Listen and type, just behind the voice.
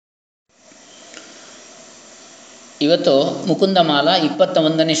ಇವತ್ತು ಮುಕುಂದಮಾಲ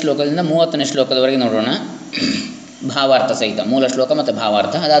 21ನೇ ಶ್ಲೋಕದಿಂದ 30ನೇ ಶ್ಲೋಕದವರೆಗೆ ನೋಡೋಣ. ಭಾವಾರ್ಥ ಸಹಿತ ಮೂಲ ಶ್ಲೋಕ ಮತ್ತು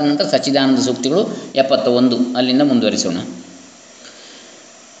ಭಾವಾರ್ಥ. ಅದಾದ ನಂತರ ಸಚ್ಚಿದಾನಂದ ಸೂಕ್ತಿಗಳು 71, ಅಲ್ಲಿಂದ ಮುಂದುವರಿಸೋಣ.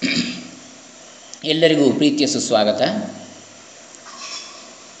 ಎಲ್ಲರಿಗೂ ಪ್ರೀತಿಯ ಸುಸ್ವಾಗತ.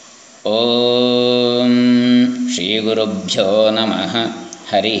 ಓಂ ಶ್ರೀ ಗುರುಭ್ಯೋ ನಮಃ.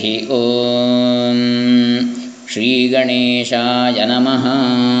 ಹರಿ ಓಂ ಶ್ರೀ ಗಣೇಶಾಯ ನಮಃ.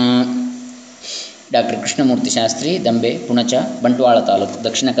 ಡಾಕ್ಟರ್ ಕೃಷ್ಣಮೂರ್ತಿ ಶಾಸ್ತ್ರಿ, ದಂಬೆ, ಪುಣಚ, ಬಂಟ್ವಾಳ ತಾಲೂಕು,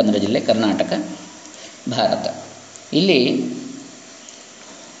 ದಕ್ಷಿಣ ಕನ್ನಡ ಜಿಲ್ಲೆ, ಕರ್ನಾಟಕ, ಭಾರತ. ಇಲ್ಲಿ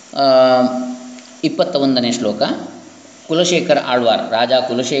 21ನೇ ಶ್ಲೋಕ. ಕುಲಶೇಖರ ಆಳ್ವಾರ್, ರಾಜ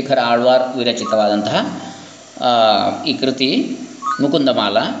ಕುಲಶೇಖರ ಆಳ್ವಾರ್ ವಿರಚಿತವಾದಂತಹ ಈ ಕೃತಿ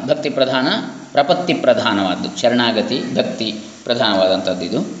ಮುಕುಂದಮಾಲ ಭಕ್ತಿ ಪ್ರಧಾನ, ಪ್ರಪತ್ತಿ ಪ್ರಧಾನವಾದ್ದು, ಶರಣಾಗತಿ ಭಕ್ತಿ ಪ್ರಧಾನವಾದಂಥದ್ದು.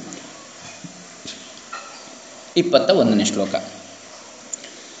 ಇದು 21ನೇ ಶ್ಲೋಕ.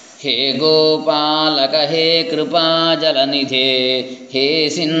 ಹೇ ಗೋಪಾಲಕ ಹೇ ಕೃಪಾ ಜಲನಿಧೇ, ಹೇ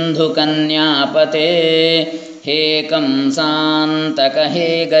ಸಿಂಧು ಕನ್ಯಾಪತೆ, ಹೇ ಕಂಸಾಂತಕ ಹೇ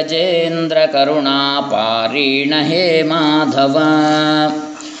ಗಜೇಂದ್ರ ಕರುಣಾಪಾರೀಣ ಹೇ ಮಾಧವ,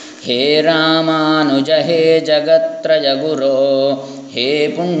 ಹೇ ರಾಮಾನುಜ ಹೇ ಜಗತ್ರಯ ಗುರೋ, ಹೇ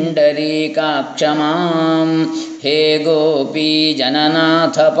ಪುಂಡರೀಕಾಕ್ಷ ಮಾಂ, ಹೇ ಗೋಪೀ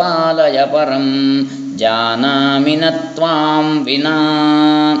ಜನನಾಥ ಪಾಲಯ ಪರಂ ಜಾನಾಮಿ ನ ತ್ವಾಂ ವಿನಾ.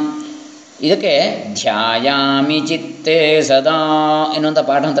 ಇದಕ್ಕೆ ಧ್ಯಾಯಾಮಿ ಚಿತ್ತೇ ಸದಾ ಎನ್ನುವಂಥ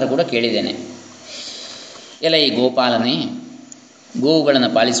ಪಾಠಾಂತರ ಕೂಡ ಕೇಳಿದ್ದೇನೆ. ಎಲ್ಲ ಈ ಗೋಪಾಲನೇ, ಗೋವುಗಳನ್ನು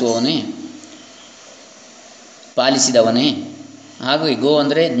ಪಾಲಿಸುವವನೇ, ಪಾಲಿಸಿದವನೇ, ಹಾಗೂ ಈ ಗೋ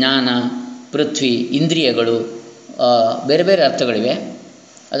ಅಂದರೆ ಜ್ಞಾನ, ಪೃಥ್ವಿ, ಇಂದ್ರಿಯಗಳು, ಬೇರೆ ಬೇರೆ ಅರ್ಥಗಳಿವೆ.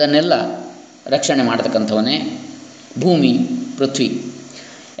 ಅದನ್ನೆಲ್ಲ ರಕ್ಷಣೆ ಮಾಡತಕ್ಕಂಥವನೇ. ಭೂಮಿ, ಪೃಥ್ವಿ.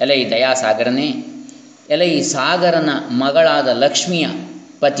 ಎಲ್ಲ ಈ ದಯಾಸಾಗರನೇ, ಎಲ್ಲ ಈ ಸಾಗರನ ಮಗಳಾದ ಲಕ್ಷ್ಮಿಯ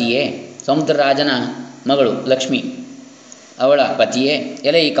ಪತಿಯೇ, ಸಮುದ್ರರಾಜನ ಮಗಳು ಲಕ್ಷ್ಮಿ, ಅವಳ ಪತಿಯೇ.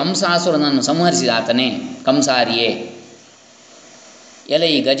 ಎಲ್ಲ ಈ ಕಂಸಾಸುರನನ್ನು ಸಂಹರಿಸಿದ ಆತನೇ, ಕಂಸಾರಿಯೇ. ಎಲ್ಲ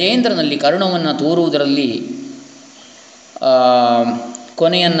ಈ ಗಜೇಂದ್ರನಲ್ಲಿ ಕರುಣವನ್ನು ತೋರುವುದರಲ್ಲಿ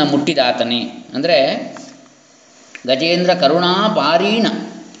ಕೊನೆಯನ್ನು ಮುಟ್ಟಿದ ಆತನೇ. ಅಂದರೆ ಗಜೇಂದ್ರ ಕರುಣಾಪಾರೀಣ,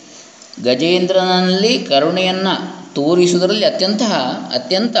 ಗಜೇಂದ್ರನಲ್ಲಿ ಕರುಣೆಯನ್ನು ತೋರಿಸುವುದರಲ್ಲಿ ಅತ್ಯಂತ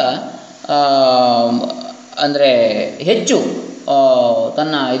ಅಂದರೆ ಹೆಚ್ಚು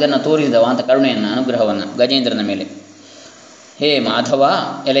ತನ್ನ ಇದನ್ನು ತೋರಿಸಿದವ ಅಂತ, ಕರುಣೆಯನ್ನು, ಅನುಗ್ರಹವನ್ನು ಗಜೇಂದ್ರನ ಮೇಲೆ. ಹೇ ಮಾಧವ,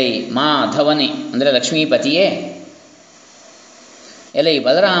 ಎಲೈ ಮಾಧವನೇ ಅಂದರೆ ಲಕ್ಷ್ಮೀಪತಿಯೇ. ಎಲೈ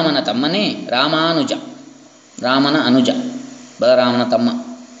ಬಲರಾಮನ ತಮ್ಮನೇ, ರಾಮಾನುಜ, ರಾಮನ ಅನುಜ, ಬಲರಾಮನ ತಮ್ಮ.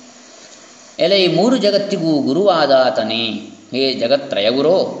 ಎಲೈ ಮೂರು ಜಗತ್ತಿಗೂ ಗುರುವಾದಾತನೇ, ಹೇ ಜಗತ್ರಯ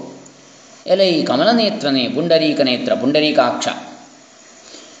ಗುರೋ. ಎಲೈ ಕಮಲನೇತ್ರನೇ, ಪುಂಡರೀಕನೇತ್ರ, ಪುಂಡರೀಕಾಕ್ಷ.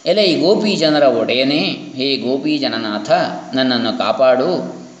 ಎಲೈ ಗೋಪೀಜನರ ಒಡೆಯನೇ, ಹೇ ಗೋಪೀಜನನಾಥ, ನನ್ನನ್ನು ಕಾಪಾಡು,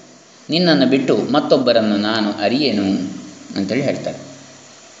 ನಿನ್ನನ್ನು ಬಿಟ್ಟು ಮತ್ತೊಬ್ಬರನ್ನು ನಾನು ಅರಿಯೇನು ಅಂತೇಳಿ ಹೇಳ್ತಾರೆ.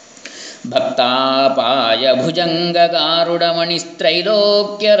 ಭಕ್ತಾಪಾಯ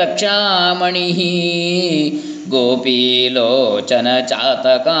ಭುಜಂಗಗಾರುಡಮಣಿಸ್ತ್ರೈಲೋಕ್ಯ ರಕ್ಷಾಮಣಿ, ಗೋಪೀಲೋಚನ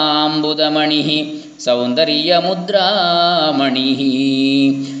ಚಾತಕಾಂಬುದಮಣಿ, ಸೌಂದರ್ಯ ಮುದ್ರಾಮಣಿ,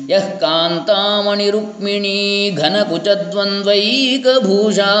 ಯಃ ಕಾಂತಾಮಣಿ ರುಕ್ಮಿಣೀ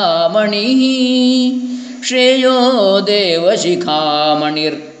ಘನಕುಚದ್ವಂದ್ವೈಕಭೂಷಾಮಣಿ, ಶ್ರೇಯೋ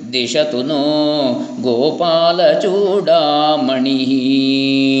ದೇವಶಿಖಾಮಣಿರ್ದಿಶತು ನೋ ಗೋಪಾಲಚೂಡಾಮಣಿ.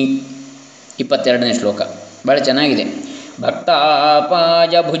 22ನೇ ಶ್ಲೋಕ ಭಾಳ ಚೆನ್ನಾಗಿದೆ.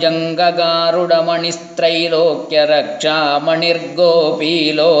 ಭಕ್ತಾಪಾಯ ಭುಜಂಗಗಾರುಡಮಣಿಸ್ತ್ರೈಲೋಕ್ಯ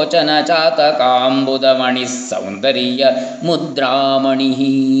ರಕ್ಷಾಮಣಿರ್ಗೋಪೀಲೋಚನ ಚಾತಕಾಂಬುದಮಣಿ, ಸೌಂದರ್ಯ ಮುದ್ರಾಮಣಿ,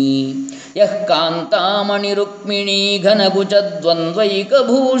 ಯಃ ಕಾಂತಾಮಣಿ ರುಕ್ಮಿಣೀ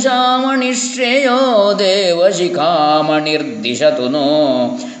ಘನಕುಚದ್ವಂದ್ವೈಕಭೂಷಾಮಣಿ, ಶ್ರೇಯೋ ದೇವಶಿಖಾಮಣಿರ್ದಿಶತು ನೋ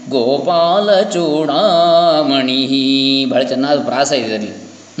ಗೋಪಾಲಚೂಡಾಮಣಿ. ಬಹಳ ಚೆನ್ನಾದ ಪ್ರಾಸ ಇದರಲ್ಲಿ,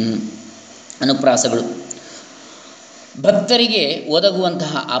 ಅನುಪ್ರಾಸಗಳು. ಭಕ್ತರಿಗೆ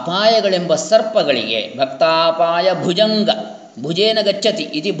ಒದಗುವಂತಹ ಅಪಾಯಗಳೆಂಬ ಸರ್ಪಗಳಿಗೆ, ಭಕ್ತಾಪಾಯ ಭುಜಂಗ, ಭುಜೇನ ಗಚ್ಚತಿ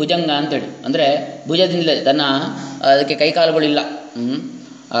ಇತಿ ಭುಜಂಗ ಅಂತೇಳಿ, ಅಂದರೆ ಭುಜದಿಂದಲೇ, ತನ್ನ ಅದಕ್ಕೆ ಕೈಕಾಲುಗಳಿಲ್ಲ,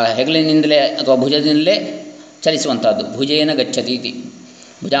 ಹೆಗಲಿನಿಂದಲೇ ಅಥವಾ ಭುಜದಿಂದಲೇ ಚಲಿಸುವಂಥದ್ದು. ಭುಜೇನ ಗಚ್ಚತಿ ಇತಿ,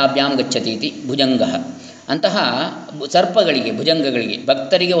 ಭುಜಾಭ್ಯಾಂ ಗಚ್ಚತಿ ಇತಿ ಭುಜಂಗ. ಅಂತಹ ಸರ್ಪಗಳಿಗೆ, ಭುಜಂಗಗಳಿಗೆ,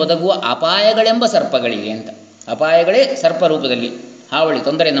 ಭಕ್ತರಿಗೆ ಒದಗುವ ಅಪಾಯಗಳೆಂಬ ಸರ್ಪಗಳಿಗೆ ಅಂತ. ಅಪಾಯಗಳೇ ಸರ್ಪರೂಪದಲ್ಲಿ ಹಾವಳಿ,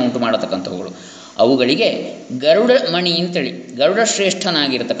 ತೊಂದರೆಯನ್ನು ಉಂಟು ಮಾಡತಕ್ಕಂಥವುಗಳು. ಅವುಗಳಿಗೆ ಗರುಡ ಮಣಿ ಅಂತೇಳಿ, ಗರುಡ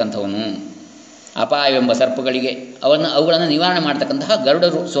ಶ್ರೇಷ್ಠನಾಗಿರತಕ್ಕಂಥವನು. ಅಪಾಯವೆಂಬ ಸರ್ಪಗಳಿಗೆ ಅವುಗಳನ್ನು ನಿವಾರಣೆ ಮಾಡ್ತಕ್ಕಂತಹ ಗರುಡ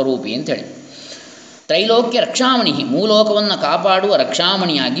ಸ್ವರೂಪಿ ಅಂಥೇಳಿ. ತ್ರೈಲೋಕ್ಯ ರಕ್ಷಾಮಣಿ, ಮೂಲೋಕವನ್ನು ಕಾಪಾಡುವ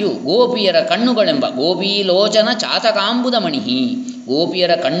ರಕ್ಷಾಮಣಿಯಾಗಿಯೂ, ಗೋಪಿಯರ ಕಣ್ಣುಗಳೆಂಬ ಗೋಪೀಲೋಚನ ಚಾತಕಾಂಬುದ ಮಣಿ,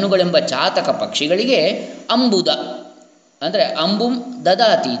 ಗೋಪಿಯರ ಕಣ್ಣುಗಳೆಂಬ ಚಾತಕ ಪಕ್ಷಿಗಳಿಗೆ ಅಂಬುದ ಅಂದರೆ ಅಂಬುಂ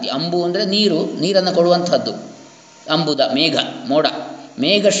ದದಾತಿ. ಅಂಬು ಅಂದರೆ ನೀರನ್ನು ಕೊಡುವಂಥದ್ದು. ಅಂಬುದ ಮೇಘ ಮೋಡ,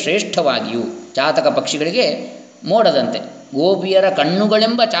 ಮೇಘ ಶ್ರೇಷ್ಠವಾಗಿಯೂ ಚಾತಕ ಪಕ್ಷಿಗಳಿಗೆ ಮೋಡದಂತೆ, ಗೋಪಿಯರ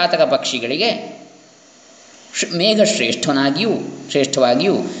ಕಣ್ಣುಗಳೆಂಬ ಚಾತಕ ಪಕ್ಷಿಗಳಿಗೆ ಮೇಘ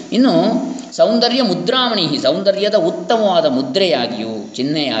ಶ್ರೇಷ್ಠವಾಗಿಯೂ, ಇನ್ನು ಸೌಂದರ್ಯ ಮುದ್ರಾಮಣಿ, ಸೌಂದರ್ಯದ ಉತ್ತಮವಾದ ಮುದ್ರೆಯಾಗಿಯೂ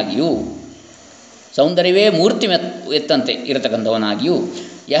ಚಿಹ್ನೆಯಾಗಿಯೂ, ಸೌಂದರ್ಯವೇ ಮೂರ್ತಿ ಎತ್ತಂತೆ ಇರತಕ್ಕಂಥವನಾಗಿಯೂ,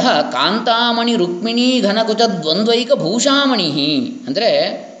 ಯಹ ಕಾಂತಾಮಣಿ ರುಕ್ಮಿಣೀ ಘನಕುಚ ದ್ವಂದ್ವೈಕ ಭೂಷಾಮಣಿ, ಅಂದರೆ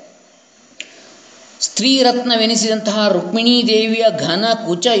ಸ್ತ್ರೀರತ್ನವೆನಿಸಿದಂತಹ ರುಕ್ಮಿಣೀ ದೇವಿಯ ಘನ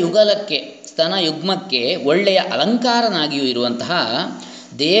ಕುಚ ಯುಗಲಕ್ಕೆ, ಸ್ತನ ಯುಗ್ಮಕ್ಕೆ ಒಳ್ಳೆಯ ಅಲಂಕಾರನಾಗಿಯೂ ಇರುವಂತಹ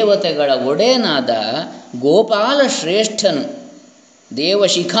ದೇವತೆಗಳ ಒಡೆಯನಾದ ಗೋಪಾಲ ಶ್ರೇಷ್ಠನು,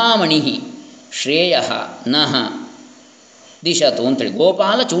 ದೇವಶಿಖಾಮಣಿ ಶ್ರೇಯ ನಃ ದಿಶತು ಅಂತೇಳಿ,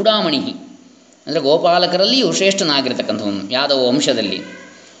 ಗೋಪಾಲ ಚೂಡಾಮಣಿ ಅಂದರೆ ಗೋಪಾಲಕರಲ್ಲಿಯೂ ಶ್ರೇಷ್ಠನಾಗಿರ್ತಕ್ಕಂಥವನು, ಯಾದವ ವಂಶದಲ್ಲಿ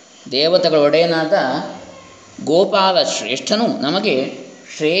ದೇವತೆಗಳ ಒಡೆಯನಾದ ಗೋಪಾಲ ಶ್ರೇಷ್ಠನು ನಮಗೆ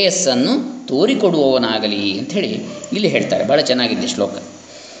ಶ್ರೇಯಸ್ಸನ್ನು ತೋರಿಕೊಡುವವನಾಗಲಿ ಅಂಥೇಳಿ ಇಲ್ಲಿ ಹೇಳ್ತಾರೆ. ಭಾಳ ಚೆನ್ನಾಗಿದೆ ಶ್ಲೋಕ.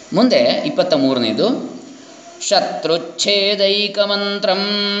 ಮುಂದೆ 23ನೇದು, ಶತ್ರುಚ್ಛೇದೈಕ ಮಂತ್ರಂ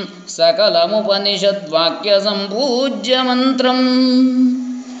ಸಕಲಮುಪನಿಷದ್ವಾಕ್ಯ ಸಂಪೂಜ್ಯ ಮಂತ್ರಂ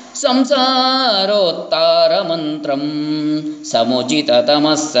ಸಂಸಾರೋತ್ತಾರ ಮಂತ್ರಂ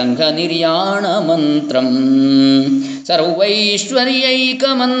ಸಮುಚಿತತಮಸ್ಸಂಘ ನಿರ್ಯಾಣ ಮಂತ್ರಂ ಸರ್ವೈಶ್ವರ್ಯೈಕ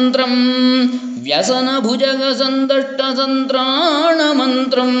ಮಂತ್ರಂ ವ್ಯಸನ ಭುಜಗ ಸಂದಷ್ಟ ಸಂತ್ರಾಣ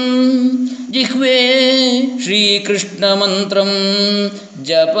ಮಂತ್ರಂ ಜಿಹ್ವೇ ಶ್ರೀಕೃಷ್ಣ ಮಂತ್ರಂ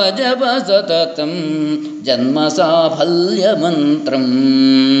ಜಪ ಜಪ ಸತತಂ ಜನ್ಮ ಸಾಫಲ್ಯ ಮಂತ್ರಂ.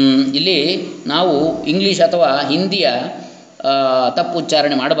 ಇಲ್ಲಿ ನಾವು ಇಂಗ್ಲೀಷ್ ಅಥವಾ ಹಿಂದಿಯ ತಪ್ಪು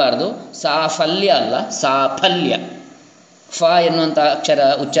ಉಚ್ಚಾರಣೆ ಮಾಡಬಾರ್ದು. ಸಾಫಲ್ಯ ಅಲ್ಲ, ಸಾಫಲ್ಯ. ಫ ಎನ್ನುವಂಥ ಅಕ್ಷರ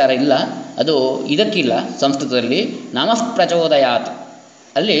ಉಚ್ಚಾರ ಇಲ್ಲ, ಅದು ಇದಕ್ಕಿಲ್ಲ ಸಂಸ್ಕೃತದಲ್ಲಿ. ನಮಃ ಪ್ರಚೋದಯಾತ್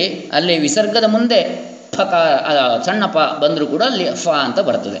ಅಲ್ಲಿ ವಿಸರ್ಗದ ಮುಂದೆ ಫಕಾರ ಸಣ್ಣ ಪ ಬಂದರೂ ಕೂಡ ಅಲ್ಲಿ ಫ ಅಂತ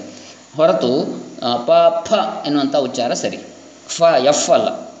ಬರ್ತದೆ, ಹೊರತು ಪ ಫ ಎನ್ನುವಂಥ ಉಚ್ಚಾರ ಸರಿ, ಫ ಎಫ್ ಅಲ್ಲ.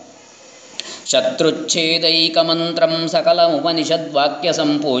 ಶತ್ರುಚ್ಛೇದೈಕ ಮಂತ್ರಂ ಸಕಲಮುಪನಿಷದ್ವಾಕ್ಯ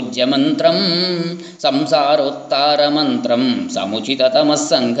ಸಂಪೂಜ್ಯ ಮಂತ್ರಂ ಸಂಸಾರೋತ್ತಾರ ಮಂತ್ರಂ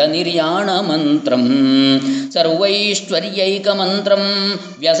ಸಮುಚಿತತಮಸ್ಸಂಘ ನಿರ್ಯಾಣ ಮಂತ್ರಂ ಸರ್ವೈಶ್ವರ್ಯೈಕ ಮಂತ್ರಂ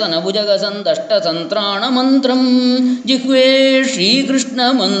ವ್ಯಸನ ಭುಜಗ ಸಂದಷ್ಟ ಸಂತ್ರಾಣ ಮಂತ್ರಂ ಜಿಹ್ವೇ ಶ್ರೀಕೃಷ್ಣ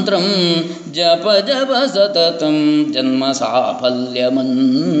ಮಂತ್ರಂ ಜಪ ಜಪ ಸತತಂ ಜನ್ಮ ಸಾಫಲ್ಯ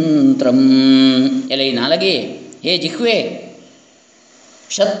ಮಂತ್ರಂ. ಎಲೈ ನಾಲಗೆ, ಹೇ ಜಿಹ್ವೆ,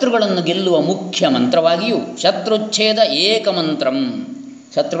 ಶತ್ರುಗಳನ್ನು ಗೆಲ್ಲುವ ಮುಖ್ಯ ಮಂತ್ರವಾಗಿಯೂ, ಶತ್ರುಚ್ಛೇದ ಏಕಮಂತ್ರಂ,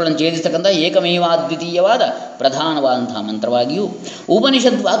 ಶತ್ರುಗಳನ್ನು ಛೇದಿಸ್ತಕ್ಕಂಥ ಏಕಮೇವಾದ್ವಿತೀಯವಾದ ಪ್ರಧಾನವಾದಂತಹ ಮಂತ್ರವಾಗಿಯೂ,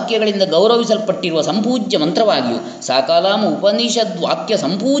 ಉಪನಿಷದ್ವಾಕ್ಯಗಳಿಂದ ಗೌರವಿಸಲ್ಪಟ್ಟಿರುವ ಸಂಪೂಜ್ಯ ಮಂತ್ರವಾಗಿಯೂ, ಸಕಲಂ ಉಪನಿಷದ್ವಾಕ್ಯ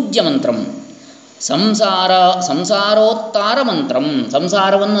ಸಂಪೂಜ್ಯ ಮಂತ್ರಂ ಸಂಸಾರೋತ್ತಾರ ಮಂತ್ರಂ,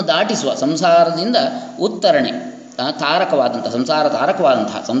 ಸಂಸಾರವನ್ನು ದಾಟಿಸುವ, ಸಂಸಾರದಿಂದ ಉತ್ತರಣೆ ತಾರಕವಾದಂಥ ಸಂಸಾರ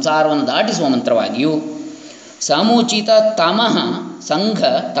ತಾರಕವಾದಂತಹ ಸಂಸಾರವನ್ನು ದಾಟಿಸುವ ಮಂತ್ರವಾಗಿಯೂ, ಸಮುಚಿತ ತಮಃ ಸಂಘ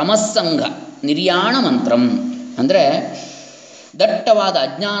ತಮಸ್ಸಂಘ ನಿರ್ಯಾಣ ಮಂತ್ರಂ ಅಂದರೆ ದಟ್ಟವಾದ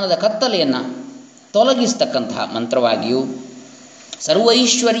ಅಜ್ಞಾನದ ಕತ್ತಲೆಯನ್ನು ತೊಲಗಿಸ್ತಕ್ಕಂತಹ ಮಂತ್ರವಾಗಿಯೂ,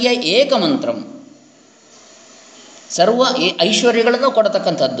 ಸರ್ವೈಶ್ವರ್ಯ ಏಕಮಂತ್ರಂ, ಸರ್ವ ಐಶ್ವರ್ಯಗಳನ್ನು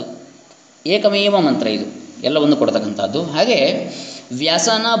ಕೊಡತಕ್ಕಂಥದ್ದು ಏಕಮೇವ ಮಂತ್ರ, ಇದು ಎಲ್ಲವನ್ನು ಕೊಡತಕ್ಕಂಥದ್ದು. ಹಾಗೆ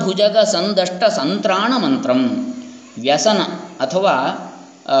ವ್ಯಸನ ಭುಜಗ ಸಂದಷ್ಟ ಸಂತ್ರಾಣ ಮಂತ್ರಂ, ವ್ಯಸನ ಅಥವಾ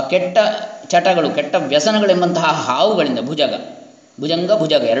ಕೆಟ್ಟ ಚಟಗಳು, ಕೆಟ್ಟ ವ್ಯಸನಗಳೆಂಬಂತಹ ಹಾವುಗಳಿಂದ, ಭುಜಗ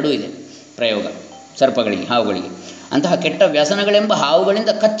ಎರಡೂ ಇದೆ ಪ್ರಯೋಗ ಸರ್ಪಗಳಿಗೆ, ಹಾವುಗಳಿಗೆ, ಅಂತಹ ಕೆಟ್ಟ ವ್ಯಸನಗಳೆಂಬ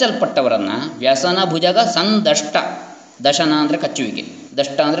ಹಾವುಗಳಿಂದ ಕಚ್ಚಲ್ಪಟ್ಟವರನ್ನು, ವ್ಯಸನ ಭುಜಗ ಸಂದಷ್ಟ, ದಶನ ಅಂದರೆ ಕಚ್ಚುವಿಕೆ,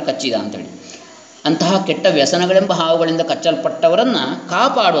 ದಷ್ಟ ಅಂದರೆ ಕಚ್ಚಿದ ಅಂಥೇಳಿ, ಅಂತಹ ಕೆಟ್ಟ ವ್ಯಸನಗಳೆಂಬ ಹಾವುಗಳಿಂದ ಕಚ್ಚಲ್ಪಟ್ಟವರನ್ನು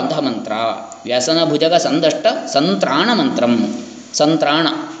ಕಾಪಾಡುವಂತಹ ಮಂತ್ರ ವ್ಯಸನ ಭುಜಗ ಸಂದಷ್ಟ ಸಂತ್ರಾಣ ಮಂತ್ರಂ. ಸಂತ್ರಾಣ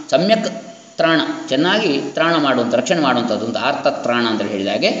ಸಮ್ಯಕ್ ತ್ರಾಣ, ಚೆನ್ನಾಗಿ ತ್ರಾಣ ಮಾಡುವಂಥ, ರಕ್ಷಣೆ ಮಾಡುವಂಥದ್ದು ಅಂತ ಆರ್ತತ್ರಾಣ ಅಂತ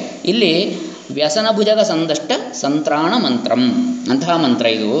ಹೇಳಿದಾಗೆ ಇಲ್ಲಿ ವ್ಯಸನ ಭುಜಗ ಸಂದಷ್ಟ ಸಂತ್ರಾಣ ಮಂತ್ರಂ, ಅಂತಹ ಮಂತ್ರ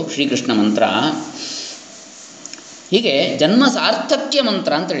ಇದು ಶ್ರೀಕೃಷ್ಣ ಮಂತ್ರ. ಹೀಗೆ ಜನ್ಮ ಸಾರ್ಥಕ್ಯ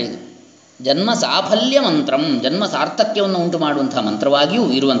ಮಂತ್ರ ಅಂತೇಳಿದು, ಜನ್ಮ ಸಾಫಲ್ಯ ಮಂತ್ರಂ, ಜನ್ಮ ಸಾರ್ಥಕ್ಯವನ್ನು ಉಂಟು ಮಾಡುವಂತಹ ಮಂತ್ರವಾಗಿಯೂ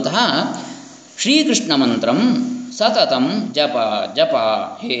ಇರುವಂತಹ ಶ್ರೀಕೃಷ್ಣ ಮಂತ್ರಂ ಸತತಂ ಜಪ ಜಪ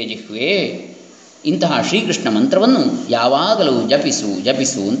ಹೇ ಜಿಹ್ವೇ, ಇಂತಹ ಶ್ರೀಕೃಷ್ಣ ಮಂತ್ರವನ್ನು ಯಾವಾಗಲೂ ಜಪಿಸು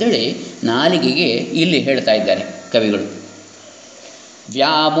ಜಪಿಸು ಅಂತೇಳಿ ನಾಲಿಗೆಗೆ ಇಲ್ಲಿ ಹೇಳ್ತಾ ಇದ್ದಾರೆ ಕವಿಗಳು.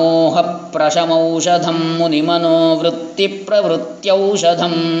 ವ್ಯಾಮೋಹ ಪ್ರಶಮೌಷಧಂ ಮುನಿಮನೋವೃತ್ತಿ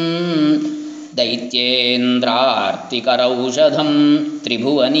ಪ್ರವೃತ್ಯೌಷಧಂ ದೈತ್ಯೇಂದ್ರಾರ್ತಿಕರೌಷಧಂ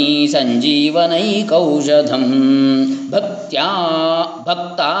ತ್ರಿಭುವನೀ ಸಂಜೀವನೈಕೌಷಧಂ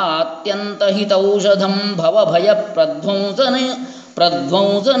ಭಕ್ತಾತ್ಯಂತಹಿತೌಷಧಂ ಭವಭಯ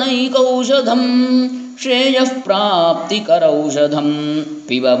ಪ್ರಧ್ವಂಸನೈಕೌಷಧಂ ಶ್ರೇಯಃ ಪ್ರಾಪ್ತಿಕರೌಷಧಂ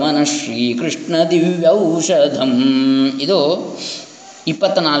ಪಿಬ ಮನಃ ಶ್ರೀಕೃಷ್ಣ ದಿವ್ಯೌಷಧಂ. ಇದು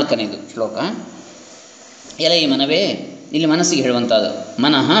 24ನೇದು ಶ್ಲೋಕ. ಎಲೈ ಮನವೇ, ಇಲ್ಲಿ ಮನಸ್ಸಿಗೆ ಹೇಳುವಂಥದ್ದು.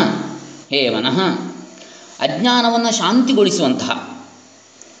 ಮನಃ, ಹೇ ಮನಃ, ಅಜ್ಞಾನವನ್ನು ಶಾಂತಿಗೊಳಿಸುವಂತಹ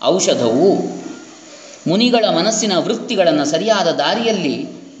ಔಷಧವು, ಮುನಿಗಳ ಮನಸ್ಸಿನ ವೃತ್ತಿಗಳನ್ನು ಸರಿಯಾದ ದಾರಿಯಲ್ಲಿ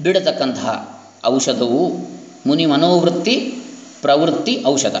ಬಿಡತಕ್ಕಂತಹ ಔಷಧವು, ಮುನಿ ಮನೋವೃತ್ತಿ ಪ್ರವೃತ್ತಿ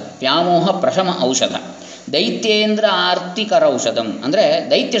ಔಷಧ, ವ್ಯಾಮೋಹ ಪ್ರಶಮ ಔಷಧ, ದೈತ್ಯೇಂದ್ರ ಆರ್ತಿಕರ ಔಷಧಂ, ಅಂದರೆ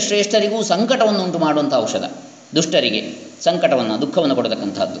ದೈತ್ಯ ಶ್ರೇಷ್ಠರಿಗೂ ಸಂಕಟವನ್ನು ಉಂಟು ಮಾಡುವಂಥ ಔಷಧ, ದುಷ್ಟರಿಗೆ ಸಂಕಟವನ್ನು ದುಃಖವನ್ನು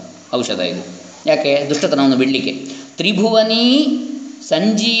ಕೊಡತಕ್ಕಂಥದ್ದು ಔಷಧ ಇದು. ಯಾಕೆ? ದುಷ್ಟತನವನ್ನು ಬಿಡಲಿಕ್ಕೆ. ತ್ರಿಭುವನೀ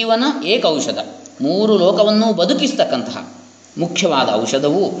ಸಂಜೀವನ ಏಕ ಔಷಧ, ಮೂರು ಲೋಕವನ್ನು ಬದುಕಿಸ್ತಕ್ಕಂತಹ ಮುಖ್ಯವಾದ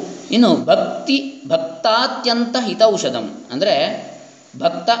ಔಷಧವು. ಇನ್ನು ಭಕ್ತಾತ್ಯಂತ ಹಿತ ಔಷಧಂ, ಅಂದರೆ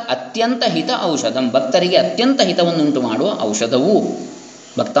ಭಕ್ತ ಅತ್ಯಂತ ಹಿತ ಔಷಧಂ, ಭಕ್ತರಿಗೆ ಅತ್ಯಂತ ಹಿತವನ್ನು ಉಂಟು ಮಾಡುವ ಔಷಧವು.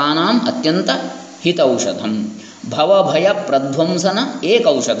 ಭಕ್ತಾನಾಂ ಅತ್ಯಂತ ಹಿತ ಔಷಧಂ. ಭವಭಯ ಪ್ರಧ್ವಂಸನ ಏಕ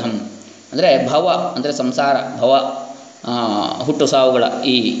ಔಷಧಂ, ಅಂದರೆ ಭವ ಅಂದರೆ ಸಂಸಾರ, ಭವ ಹುಟ್ಟು ಸಾವುಗಳ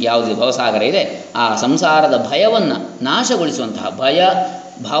ಈ ಯಾವುದು ಭವಸಾಗರ ಇದೆ, ಆ ಸಂಸಾರದ ಭಯವನ್ನು ನಾಶಗೊಳಿಸುವಂತಹ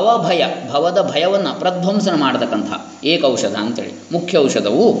ಭವಭಯ, ಭವದ ಭಯವನ್ನು ಪ್ರಧ್ವಂಸನ ಮಾಡತಕ್ಕಂಥ ಏಕೌಷಧ ಅಂತೇಳಿ ಮುಖ್ಯ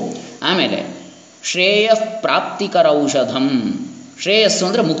ಔಷಧವು. ಆಮೇಲೆ ಶ್ರೇಯ ಪ್ರಾಪ್ತಿಕರ ಔಷಧಂ, ಶ್ರೇಯಸ್ಸು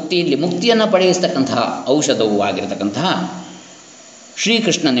ಅಂದರೆ ಮುಕ್ತಿಯನ್ನು ಪಡೆಯಿಸ್ತಕ್ಕಂತಹ ಔಷಧವೂ ಆಗಿರತಕ್ಕಂತಹ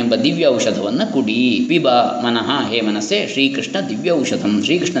ಶ್ರೀಕೃಷ್ಣನೆಂಬ ದಿವ್ಯ ಔಷಧವನ್ನು ಕುಡಿ. ಪಿಬ ಮನಃ, ಹೇ ಮನಸ್ಸೇ, ಶ್ರೀಕೃಷ್ಣ ದಿವ್ಯ ಔಷಧಂ,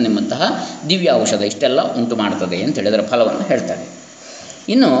 ಶ್ರೀಕೃಷ್ಣನೆಂಬಂತಹ ದಿವ್ಯ ಔಷಧ ಇಷ್ಟೆಲ್ಲ ಉಂಟು ಮಾಡ್ತದೆ ಅಂತೇಳಿ ಅದರ ಫಲವನ್ನು ಹೇಳ್ತಾರೆ.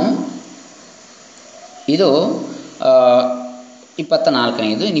 ಇನ್ನು ಇದು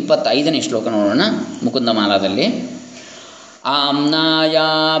 24ನೇದು. 25ನೇ ಶ್ಲೋಕ ನೋಡೋಣ ಮುಕುಂದಮಾಲಾದಲ್ಲಿ.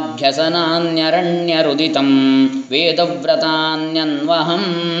 ಆಮ್ನಾಯಾಭ್ಯಸನಾನ್ಯರಣ್ಯರುದಿತಂ ವೇದವ್ರತಾನ್ಯನ್ವಹಂ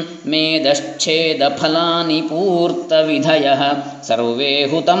ಮೇದಶ್ಛೇದಫಲಾನಿ ಪೂರ್ತವಿಧಯಃ ಸರ್ವೇ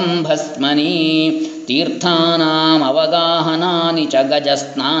ಹುತಂ ಭಸ್ಮನಿ ತೀರ್ಥಾನಾಮವಗಾಹನಾನಿ ಚ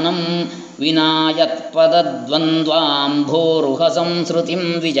ಗಜಸ್ನಾನಂ ವಿನಾಯತ್ಪದದ್ವಂದ್ವಾಂಭೋರುಹ ಸಂಸ್ಕೃತಿಂ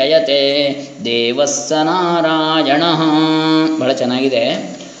ವಿಜಯತೆ ದೇವಸ್ಸ ನಾರಾಯಣಃ. ಬಹಳ ಚೆನ್ನಾಗಿದೆ.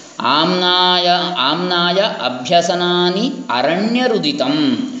 ಆಮ್ನಾಯ ಅಭ್ಯಸನಾನಿ ಅರಣ್ಯರುದಿತಂ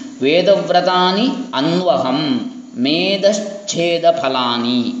ವೇದವ್ರತಾನಿ ಅನ್ವಹಂ ಮೇದಶ್ಛೇದ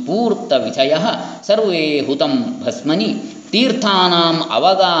ಫಲಾನಿ ಪೂರ್ತ ವಿಧಯಃ ಸರ್ವೇ ಹುತಂ ಭಸ್ಮನಿ ತೀರ್ಥಾನಾಂ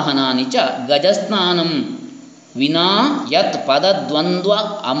ಅವಗಾಹನಾನಿ ಚ ಗಜಸ್ನಾನಂ ವಿನಾ ಯತ್ ಪದದ್ವಂದ್ವ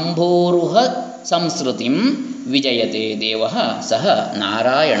ಅಂಭೋರುಹ ಸಂಸ್ಕೃತಿಂ ವಿಜಯತೆ ದೇವಃ ಸಹ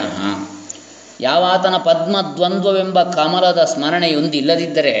ನಾರಾಯಣಃ. ಯಾವಾತನ ಪದ್ಮದ್ವಂದ್ವವೆಂಬ ಕಮಲದ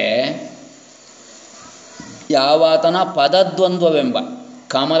ಸ್ಮರಣೆಯೊಂದಿಲ್ಲದಿದ್ದರೆ, ಯಾವಾತನ ಪದದ್ವಂದ್ವವೆಂಬ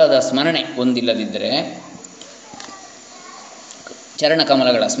ಕಮಲದ ಸ್ಮರಣೆ ಒಂದಿಲ್ಲದಿದ್ದರೆ,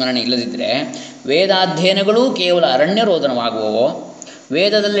 ಚರಣಕಮಲಗಳ ಸ್ಮರಣೆ ಇಲ್ಲದಿದ್ದರೆ ವೇದಾಧ್ಯಯನಗಳೂ ಕೇವಲ ಅರಣ್ಯರೋದನವಾಗುವವೋ,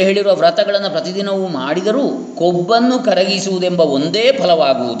 ವೇದದಲ್ಲಿ ಹೇಳಿರುವ ವ್ರತಗಳನ್ನು ಪ್ರತಿದಿನವೂ ಮಾಡಿದರೂ ಕೊಬ್ಬನ್ನು ಕರಗಿಸುವುದೆಂಬ ಒಂದೇ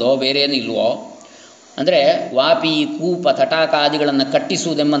ಫಲವಾಗುವುದೋ, ಬೇರೇನಿಲ್ವೋ. ಅಂದರೆ ವಾಪಿ ಕೂಪ ತಟಾಕಾದಿಗಳನ್ನು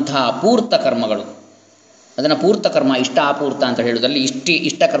ಕಟ್ಟಿಸುವುದೆಂಬಂತಹ ಅಪೂರ್ತ ಕರ್ಮಗಳು, ಅದನ್ನು ಪೂರ್ತಕರ್ಮ, ಇಷ್ಟ ಅಪೂರ್ತ ಅಂತ ಹೇಳುವುದರಲ್ಲಿ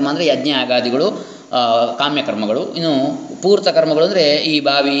ಇಷ್ಟಕರ್ಮ ಅಂದರೆ ಯಜ್ಞ ಯಾಗಾದಿಗಳು, ಕಾಮ್ಯಕರ್ಮಗಳು. ಇನ್ನು ಪೂರ್ತಕರ್ಮಗಳು ಅಂದರೆ ಈ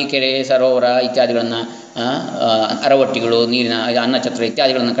ಬಾವಿ, ಕೆರೆ, ಸರೋವರ ಇತ್ಯಾದಿಗಳನ್ನು, ಅರವಟ್ಟಿಗಳು, ನೀರಿನ ಅನ್ನಛತ್ರ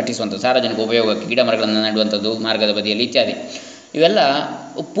ಇತ್ಯಾದಿಗಳನ್ನು ಕಟ್ಟಿಸುವಂಥದ್ದು, ಸಾರ್ವಜನಿಕ ಉಪಯೋಗಕ್ಕೆ ಗಿಡ ಮರಗಳನ್ನು ನೆಡುವಂಥದ್ದು ಮಾರ್ಗದ ಬದಿಯಲ್ಲಿ ಇತ್ಯಾದಿ, ಇವೆಲ್ಲ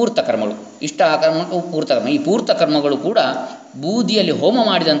ಪೂರ್ತಕರ್ಮಗಳು. ಇಷ್ಟ ಕರ್ಮಕ್ಕೆ ಪೂರ್ತಕರ್ಮ. ಈ ಪೂರ್ತಕರ್ಮಗಳು ಕೂಡ ಬೂದಿಯಲ್ಲಿ ಹೋಮ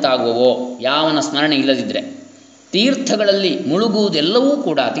ಮಾಡಿದಂತಾಗುವವೋ ಯಾವನ ಸ್ಮರಣೆ ಇಲ್ಲದಿದ್ದರೆ. ತೀರ್ಥಗಳಲ್ಲಿ ಮುಳುಗುವುದೆಲ್ಲವೂ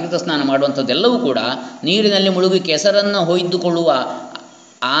ಕೂಡ, ತೀರ್ಥ ಸ್ನಾನ ಮಾಡುವಂಥದ್ದೆಲ್ಲವೂ ಕೂಡ ನೀರಿನಲ್ಲಿ ಮುಳುಗಿ ಕೆಸರನ್ನು ಹೊಯ್ದುಕೊಳ್ಳುವ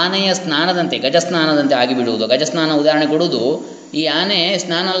ಆನೆಯ ಸ್ನಾನದಂತೆ, ಗಜಸ್ನಾನದಂತೆ ಆಗಿಬಿಡುವುದು. ಗಜಸ್ನಾನ ಉದಾಹರಣೆ ಕೊಡುವುದು, ಈ ಆನೆ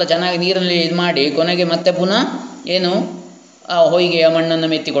ಸ್ನಾನ ಎಲ್ಲ ಚೆನ್ನಾಗಿ ನೀರಲ್ಲಿ ಇದು ಮಾಡಿ ಕೊನೆಗೆ ಮತ್ತೆ ಪುನಃ ಏನು ಹೊಯ್ಗೆಯ ಮಣ್ಣನ್ನು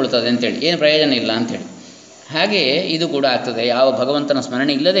ಮೆತ್ತಿಕೊಳ್ತದೆ ಅಂತೇಳಿ, ಏನು ಪ್ರಯೋಜನ ಇಲ್ಲ ಅಂಥೇಳಿ. ಹಾಗೆಯೇ ಇದು ಕೂಡ ಆಗ್ತದೆ. ಯಾವ ಭಗವಂತನ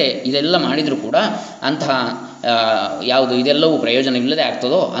ಸ್ಮರಣೆ ಇಲ್ಲದೆ ಇದೆಲ್ಲ ಮಾಡಿದರೂ ಕೂಡ ಅಂತಹ ಯಾವುದು ಇದೆಲ್ಲವೂ ಪ್ರಯೋಜನ ಇಲ್ಲದೆ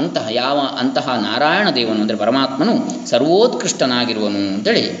ಆಗ್ತದೋ ಅಂತಹ ನಾರಾಯಣ ದೇವನು ಅಂದರೆ ಪರಮಾತ್ಮನು ಸರ್ವೋತ್ಕೃಷ್ಟನಾಗಿರುವನು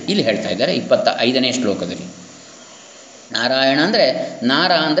ಅಂತೇಳಿ ಇಲ್ಲಿ ಹೇಳ್ತಾ ಇದ್ದಾರೆ 25ನೇ ಶ್ಲೋಕದಲ್ಲಿ. ನಾರಾಯಣ ಅಂದರೆ,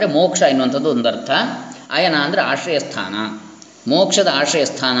 ನಾರ ಅಂದರೆ ಮೋಕ್ಷ ಎನ್ನುವಂಥದ್ದು ಒಂದರ್ಥ, ಅಯನ ಅಂದರೆ ಆಶ್ರಯಸ್ಥಾನ, ಮೋಕ್ಷದ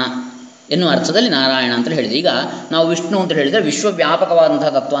ಆಶ್ರಯಸ್ಥಾನ ಎನ್ನುವ ಅರ್ಥದಲ್ಲಿ ನಾರಾಯಣ ಅಂತೇಳಿ ಹೇಳಿದೆ. ಈಗ ನಾವು ವಿಷ್ಣು ಅಂತೇಳಿ ಹೇಳಿದರೆ ವಿಶ್ವವ್ಯಾಪಕವಾದಂಥ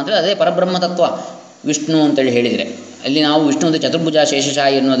ತತ್ವ ಅಂತೇಳಿ ಅದೇ ಪರಬ್ರಹ್ಮ ತತ್ವ ವಿಷ್ಣು ಅಂತೇಳಿ ಹೇಳಿದರೆ, ಅಲ್ಲಿ ನಾವು ವಿಷ್ಣು ಅಂದರೆ ಚತುರ್ಭುಜ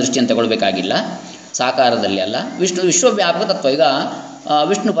ಶೇಷಶಾಹಿ ಎನ್ನುವ ದೃಷ್ಟಿಯನ್ನು ತಗೊಳ್ಬೇಕಾಗಿಲ್ಲ, ಸಾಕಾರದಲ್ಲಿ ಅಲ್ಲ. ವಿಷ್ಣು ವಿಶ್ವವ್ಯಾಪಕ ತತ್ವ. ಈಗ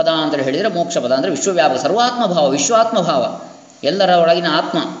ವಿಷ್ಣು ಪದ ಅಂತೇಳಿ ಹೇಳಿದರೆ ಮೋಕ್ಷ ಪದ ಅಂದರೆ ವಿಶ್ವವ್ಯಾಪಕ, ಸರ್ವಾತ್ಮಭಾವ, ವಿಶ್ವಾತ್ಮಭಾವ, ಎಲ್ಲರ ಒಳಗಿನ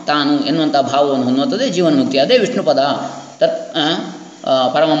ಆತ್ಮ ತಾನು ಎನ್ನುವಂಥ ಭಾವವನ್ನು ಹೊಂದುವಂಥದ್ದೇ ಜೀವನ್ಮುಕ್ತಿ. ಅದೇ ವಿಷ್ಣು ಪದ. ತತ್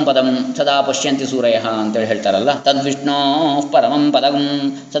ಪರಮಂ ಪದಂ ಸದಾ ಪಶ್ಯಂತಿ ಸೂರಯ ಅಂತೇಳಿ ಹೇಳ್ತಾರಲ್ಲ, ತದ್ವಿಷ್ಣೋ ಪರಮಂ ಪದಂ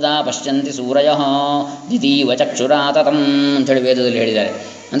ಸದಾ ಪಶ್ಯಂತಿ ಸೂರಯ ದಿದೀವ ಚಕ್ಷುರಾತತಂ ಅಂಥೇಳಿ ವೇದದಲ್ಲಿ ಹೇಳಿದ್ದಾರೆ.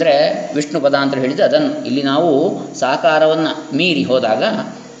 ಅಂದರೆ ವಿಷ್ಣು ಪದ ಅಂತೇಳಿ ಹೇಳಿದರೆ ಅದನ್ನು ಇಲ್ಲಿ ನಾವು ಸಾಕಾರವನ್ನು ಮೀರಿ ಹೋದಾಗ,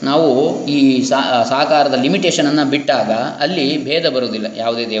 ನಾವು ಈ ಸಾಕಾರದ ಲಿಮಿಟೇಷನನ್ನು ಬಿಟ್ಟಾಗ ಅಲ್ಲಿ ಭೇದ ಬರುವುದಿಲ್ಲ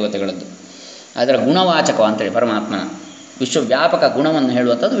ಯಾವುದೇ ದೇವತೆಗಳದ್ದು. ಅದರ ಗುಣವಾಚಕ ಅಂತೇಳಿ ಪರಮಾತ್ಮನ ವಿಶ್ವವ್ಯಾಪಕ ಗುಣವನ್ನು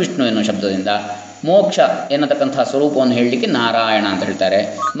ಹೇಳುವಂಥದ್ದು ವಿಷ್ಣು ಎನ್ನುವ ಶಬ್ದದಿಂದ. ಮೋಕ್ಷ ಎನ್ನತಕ್ಕಂತಹ ಸ್ವರೂಪವನ್ನು ಹೇಳಲಿಕ್ಕೆ ನಾರಾಯಣ ಅಂತ ಹೇಳ್ತಾರೆ.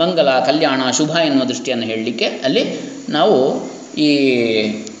 ಮಂಗಲ, ಕಲ್ಯಾಣ, ಶುಭ ಎನ್ನುವ ದೃಷ್ಟಿಯನ್ನು ಹೇಳಲಿಕ್ಕೆ ಅಲ್ಲಿ ನಾವು ಈ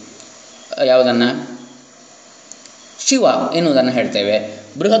ಯಾವುದನ್ನು ಶಿವ ಎನ್ನುವುದನ್ನು ಹೇಳ್ತೇವೆ.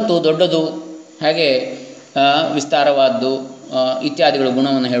 ಬೃಹತ್ತು, ದೊಡ್ಡದು, ಹಾಗೆ ವಿಸ್ತಾರವಾದ್ದು ಇತ್ಯಾದಿಗಳು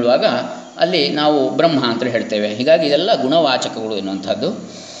ಗುಣವನ್ನು ಹೇಳುವಾಗ ಅಲ್ಲಿ ನಾವು ಬ್ರಹ್ಮ ಅಂತ ಹೇಳ್ತೇವೆ. ಹೀಗಾಗಿ ಇದೆಲ್ಲ ಗುಣವಾಚಕಗಳು ಎನ್ನುವಂಥದ್ದು.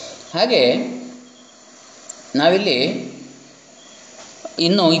 ಹಾಗೆ ನಾವಿಲ್ಲಿ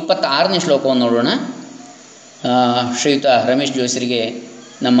ಇನ್ನು 26ನೇ ಶ್ಲೋಕವನ್ನು ನೋಡೋಣ. ಶ್ರೀಯುತ ರಮೇಶ್ ಜೋಯಿಸರಿಗೆ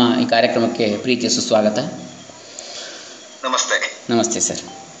ನಮ್ಮ ಈ ಕಾರ್ಯಕ್ರಮಕ್ಕೆ ಪ್ರೀತಿಯ ಸುಸ್ವಾಗತ. ನಮಸ್ತೆ. ನಮಸ್ತೆ ಸರ್.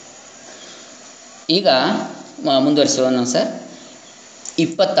 ಈಗ ಮುಂದುವರಿಸೋಣ ಸರ್.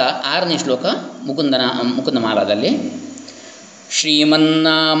 26ನೇ ಶ್ಲೋಕ ಮುಕುಂದಮಾಲಾದಲ್ಲಿ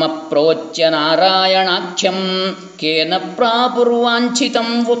ಶ್ರೀಮನ್ನಾಮ ಪ್ರೋಚ್ಯ ನಾರಾಯಣಾಖ್ಯಂ ಕೇನ ಪ್ರಾಪುರ್ವಾಂಛಿತಂ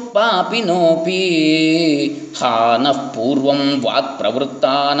ಪಾಪಿನೋಪಿ ಹಾನಃ ಪೂರ್ವಂ ವಾಕ್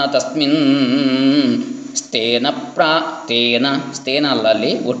ಪ್ರವೃತ್ತಾನ ತಸ್ಮಿನ್ ಸ್ಥೇನ ಅಲ್ಲ,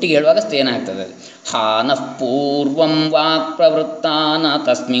 ಅಲ್ಲಿ ಒಟ್ಟಿಗೆ ಹೇಳುವಾಗ ಸ್ಥೇನ ಆಗ್ತದೆ. ಹಾನಃ ಪೂರ್ವಂ ವಾಕ್ ಪ್ರವೃತ್ತಾನ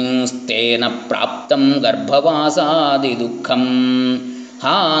ತಸ್ಮಿನ್ ಸ್ಥೇನ ಪ್ರಾಪ್ತಂ ಗರ್ಭವಾಸಾದಿ ದುಃಖಂ.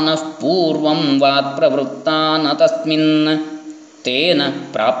 ಹಾನಃ ಪೂರ್ವಂ ವಾಕ್ ಪ್ರವೃತ್ತಾನ ತಸ್ಮಿನ್ ತೇನ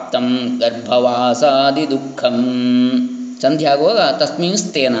ಪ್ರಾಪ್ತಂ ಗರ್ಭವಾಸಾದಿ ದುಃಖಂ. ಸಂಧಿ ಆಗುವಾಗ ತಸ್ಮಿನ್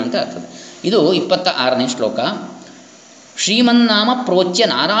ಸ್ಥೇನ ಅಂತ ಆಗ್ತದೆ. ಇದು 26ನೇ ಶ್ಲೋಕ. ಶ್ರೀಮನ್ನಾಮ ಪ್ರೋಚ್ಯ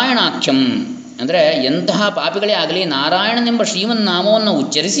ನಾರಾಯಣಾಖ್ಯಂ ಅಂದರೆ ಎಂತಹ ಪಾಪಿಗಳೇ ಆಗಲಿ ನಾರಾಯಣನೆಂಬ ಶ್ರೀಮನ್ನಾಮವನ್ನು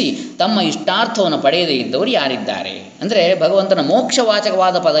ಉಚ್ಚರಿಸಿ ತಮ್ಮ ಇಷ್ಟಾರ್ಥವನ್ನು ಪಡೆಯದೇ ಇದ್ದವರು ಯಾರಿದ್ದಾರೆ ಅಂದರೆ ಭಗವಂತನ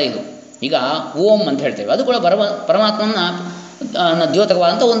ಮೋಕ್ಷವಾಚಕವಾದ ಪದ ಇದು. ಈಗ ಓಂ ಅಂತ ಹೇಳ್ತೇವೆ, ಅದು ಕೂಡ ಪರಮಾತ್ಮನ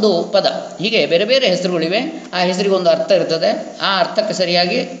ದ್ಯೋತಕವಾದಂಥ ಒಂದು ಪದ. ಹೀಗೆ ಬೇರೆ ಬೇರೆ ಹೆಸರುಗಳಿವೆ. ಆ ಹೆಸರಿಗೆ ಒಂದು ಅರ್ಥ ಇರ್ತದೆ. ಆ ಅರ್ಥಕ್ಕೆ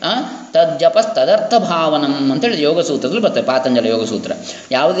ಸರಿಯಾಗಿ ತಜ್ಜಪಸ್ ತದರ್ಥ ಭಾವನಂ ಅಂತೇಳಿ ಯೋಗಸೂತ್ರದಲ್ಲಿ ಬರ್ತದೆ, ಪಾತಂಜಲ ಯೋಗಸೂತ್ರ.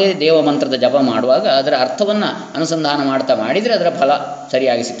 ಯಾವುದೇ ದೇವ ಮಂತ್ರದ ಜಪ ಮಾಡುವಾಗ ಅದರ ಅರ್ಥವನ್ನು ಅನುಸಂಧಾನ ಮಾಡಿದರೆ ಅದರ ಫಲ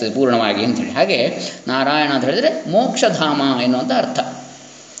ಸರಿಯಾಗಿ ಸಿಗ್ತದೆ ಪೂರ್ಣವಾಗಿ ಅಂಥೇಳಿ. ಹಾಗೆ ನಾರಾಯಣ ಅಂತ ಹೇಳಿದರೆ ಮೋಕ್ಷಧಾಮ ಎನ್ನುವಂಥ ಅರ್ಥ.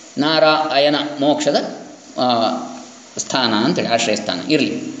 ನಾರಾಯಣ ಮೋಕ್ಷದ ಸ್ಥಾನ ಅಂತೇಳಿ, ಆಶ್ರಯ ಸ್ಥಾನ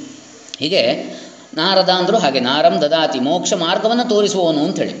ಇರಲಿ. ಹೀಗೆ ನಾರದ ಅಂದರು ಹಾಗೆ ನಾರಂ ದದಾತಿ, ಮೋಕ್ಷ ಮಾರ್ಗವನ್ನು ತೋರಿಸುವವನು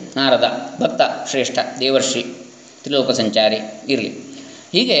ಅಂಥೇಳಿ. ನಾರದ ಭಕ್ತ ಶ್ರೇಷ್ಠ ದೇವರ್ಷಿ ತ್ರಿಲೋಕ ಸಂಚಾರಿ ಇರಲಿ.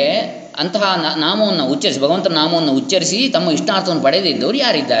 ಹೀಗೆ ಅಂತಹ ನಾಮವನ್ನು ಉಚ್ಚರಿಸಿ, ಭಗವಂತನ ನಾಮವನ್ನು ಉಚ್ಚರಿಸಿ ತಮ್ಮ ಇಷ್ಟಾರ್ಥವನ್ನು ಪಡೆದಿದ್ದವರು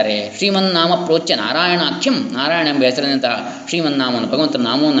ಯಾರಿದ್ದಾರೆ? ಶ್ರೀಮನ್ನಾಮ ಪ್ರೋಚ್ಯ ನಾರಾಯಣಾಖ್ಯಂ, ನಾರಾಯಣ ಎಂಬ ಹೆಸರಿನಂತಹ ಶ್ರೀಮನ್ನಾಮವನ್ನು ಭಗವಂತನ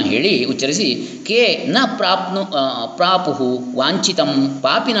ನಾಮವನ್ನು ಹೇಳಿ ಉಚ್ಚರಿಸಿ ಕೇ ನ ಪ್ರಾಪುಹು ವಾಂಛಿತಂ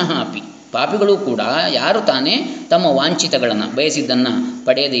ಪಾಪಿನಃ ಅಪಿ, ಪಾಪಿಗಳು ಕೂಡ ಯಾರು ತಾನೇ ತಮ್ಮ ವಾಂಛಿತಗಳನ್ನು ಬಯಸಿದ್ದನ್ನು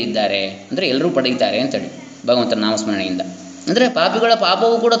ಪಡೆಯದೇ ಇದ್ದಾರೆ ಅಂದರೆ ಎಲ್ಲರೂ ಪಡೆಯುತ್ತಾರೆ ಅಂತೇಳಿ ಭಗವಂತನ ನಾಮಸ್ಮರಣೆಯಿಂದ. ಅಂದರೆ ಪಾಪಿಗಳ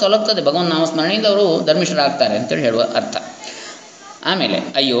ಪಾಪವೂ ಕೂಡ ತೊಲಗ್ತದೆ ಭಗವಂತನ ನಾಮಸ್ಮರಣೆಯಿಂದ, ಅವರು ಧರ್ಮಿಷ್ಠರಾಗ್ತಾರೆ ಅಂತೇಳಿ ಹೇಳುವ ಅರ್ಥ. ಆಮೇಲೆ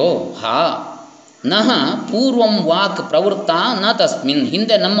ಅಯ್ಯೋ ಹಾ ನಹ ಪೂರ್ವಂ ವಾಕ್ ಪ್ರವೃತ್ತ ನ ತಸ್ಮಿನ್,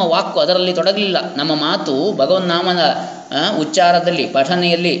 ಹಿಂದೆ ನಮ್ಮ ವಾಕು ಅದರಲ್ಲಿ ತೊಡಗಲಿಲ್ಲ, ನಮ್ಮ ಮಾತು ಭಗವನ್ನಾಮದ ಉಚ್ಚಾರದಲ್ಲಿ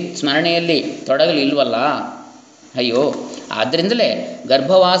ಪಠನೆಯಲ್ಲಿ ಸ್ಮರಣೆಯಲ್ಲಿ ತೊಡಗಲಿಲ್ವಲ್ಲ. ಅಯ್ಯೋ, ಆದ್ದರಿಂದಲೇ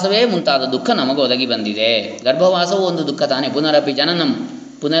ಗರ್ಭವಾಸವೇ ಮುಂತಾದ ದುಃಖ ನಮಗೆ ಒದಗಿ ಬಂದಿದೆ. ಗರ್ಭವಾಸವೂ ಒಂದು ದುಃಖ ತಾನೇ. ಪುನರಪಿ ಜನನಂ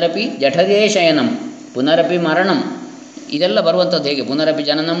ಪುನರಪಿ ಜಠರೇ ಶಯನಂ ಪುನರಪಿ ಮರಣಂ, ಇದೆಲ್ಲ ಬರುವಂಥದ್ದು ಹೇಗೆ? ಪುನರಪಿ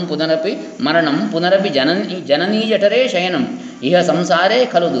ಜನನಂ ಪುನರಪಿ ಮರಣಂ ಪುನರಪಿ ಜನನೀ ಜಠರೇ ಶಯನಂ ಇಹ ಸಂಸಾರೇ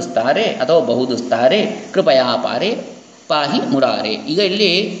ಖಲು ದುಸ್ತಾರೆ ಅಥವಾ ಬಹು ದುಸ್ತಾರೆ ಕೃಪಯಾ ಪಾರೆ ಪಾಹಿ ಮುರಾರೆ. ಈಗ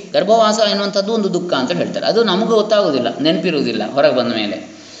ಇಲ್ಲಿ ಗರ್ಭವಾಸ ಎನ್ನುವಂಥದ್ದು ಒಂದು ದುಃಖ ಅಂತ ಹೇಳ್ತಾರೆ. ಅದು ನಮಗೂ ಗೊತ್ತಾಗೋದಿಲ್ಲ, ನೆನಪಿರುವುದಿಲ್ಲ ಹೊರಗೆ ಬಂದ ಮೇಲೆ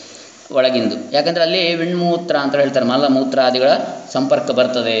ಒಳಗಿಂದು. ಯಾಕಂದರೆ ಅಲ್ಲಿ ವಿಣ್ಮೂತ್ರ ಅಂತ ಹೇಳ್ತಾರೆ, ಮಲಮೂತ್ರಾದಿಗಳ ಸಂಪರ್ಕ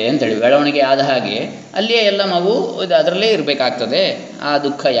ಬರ್ತದೆ ಅಂತೇಳಿ. ಬೆಳವಣಿಗೆ ಆದ ಹಾಗೆ ಅಲ್ಲಿಯೇ ಎಲ್ಲ ಮಗು ಅದರಲ್ಲೇ ಇರಬೇಕಾಗ್ತದೆ. ಆ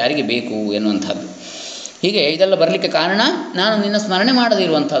ದುಃಖ ಯಾರಿಗೆ ಬೇಕು ಎನ್ನುವಂಥದ್ದು. ಹೀಗೆ ಇದೆಲ್ಲ ಬರಲಿಕ್ಕೆ ಕಾರಣ ನಾನು ನಿನ್ನ ಸ್ಮರಣೆ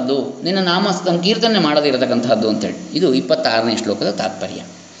ಮಾಡದಿರುವಂಥದ್ದು, ನಿನ್ನ ನಾಮ ಸಂಕೀರ್ತನೆ ಮಾಡದಿರತಕ್ಕಂಥದ್ದು ಅಂತೇಳಿ. ಇದು 26ನೇ ಶ್ಲೋಕದ ತಾತ್ಪರ್ಯ.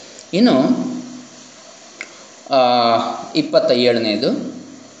 ಇನ್ನು 27ನೇದು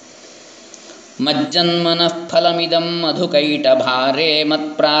ಮಜ್ಜನ್ಮನಃ ಫಲಮಿದಂ ಮಧುಕೈಟಭಾರೇ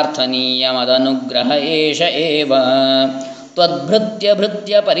ಮತ್ಪ್ರಾರ್ಥನೀಯಮದನುಗ್ರಹ ಏಷ ಏವ ತ್ವದ್ಭೃತ್ಯ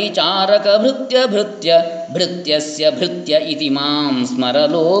ಭೃತ್ಯ ಪರಿಚಾರಕ ಭೃತ್ಯ ಭೃತ್ಯ ಭೃತ್ಯಸ್ಯ ಭೃತ್ಯ ಇತಿ ಮಾಂ ಸ್ಮರ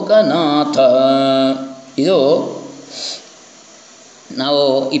ಲೋಕನಾಥ. ಇದು ನಾವು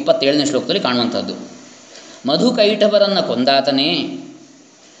 27ನೇ ಶ್ಲೋಕದಲ್ಲಿ ಕಾಣುವಂಥದ್ದು. ಮಧುಕೈಟಭರನ್ನು ಕೊಂದಾತನೇ,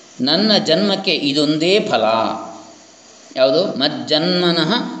 ನನ್ನ ಜನ್ಮಕ್ಕೆ ಇದೊಂದೇ ಫಲ. ಯಾವುದು?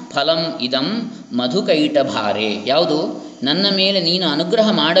 ಮಜ್ಜನ್ಮನಃ ಫಲಂ ಇದಂ ಮಧುಕೈಟಭಾರೆ. ಯಾವುದು? ನನ್ನ ಮೇಲೆ ನೀನು ಅನುಗ್ರಹ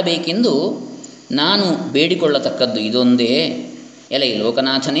ಮಾಡಬೇಕೆಂದು ನಾನು ಬೇಡಿಕೊಳ್ಳತಕ್ಕದ್ದು ಇದೊಂದೇ. ಎಲೆ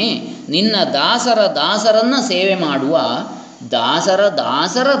ಲೋಕನಾಥನೇ, ನಿನ್ನ ದಾಸರನ್ನು ಸೇವೆ ಮಾಡುವ ದಾಸನ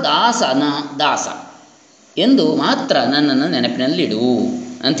ದಾಸ ಎಂದು ಮಾತ್ರ ನನ್ನನ್ನು ನೆನಪಿನಲ್ಲಿಡು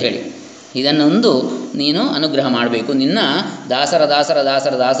ಅಂಥೇಳಿ ಇದನ್ನೊಂದು ನೀನು ಅನುಗ್ರಹ ಮಾಡಬೇಕು. ನಿನ್ನ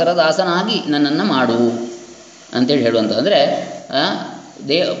ದಾಸನಾಗಿ ನನ್ನನ್ನು ಮಾಡು ಅಂತೇಳಿ ಹೇಳುವಂಥ. ಅಂದರೆ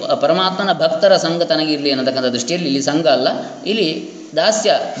ಪರಮಾತ್ಮನ ಭಕ್ತರ ಸಂಘ ತನಗಿರಲಿ ಅನ್ನತಕ್ಕಂಥ ದೃಷ್ಟಿಯಲ್ಲಿ ಇಲ್ಲಿ ಸಂಘ ಅಲ್ಲ, ಇಲ್ಲಿ ದಾಸ್ಯ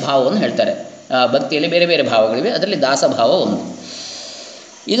ಭಾವವನ್ನು ಹೇಳ್ತಾರೆ. ಭಕ್ತಿಯಲ್ಲಿ ಬೇರೆ ಬೇರೆ ಭಾವಗಳಿವೆ, ಅದರಲ್ಲಿ ದಾಸಭಾವ ಒಂದು.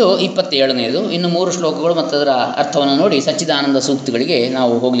 ಇದು 27ನೇದು. ಇನ್ನು 3 ಶ್ಲೋಕಗಳು ಮತ್ತು ಅದರ ಅರ್ಥವನ್ನು ನೋಡಿ ಸಚ್ಚಿದಾನಂದ ಸೂಕ್ತಿಗಳಿಗೆ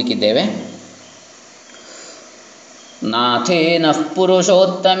ನಾವು ಹೋಗಲಿಕ್ಕಿದ್ದೇವೆ. ನಾಥೇನ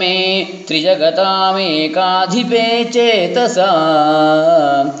ಪುರುಷೋತ್ತಮೇ ತ್ರಿಜಗತಾಮೇಕಾಧಿಪೇ ಚೇತಸ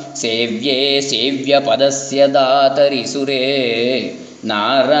ಸೇವ್ಯೇ ಸೇವ್ಯ ಪದಸ್ಯ ದಾತರಿ ಸುರೇ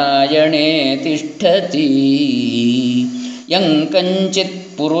ನಾರಾಯಣೇ ತಿಷ್ಠತಿ ಯಂಕಂಚಿತ್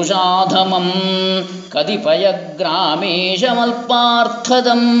ಪುರುಷಾಧಮಂ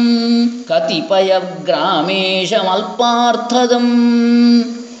ಕತಿಪಯಗ್ರಾಮೇಶಮಲ್ಪಾರ್ಥದಂ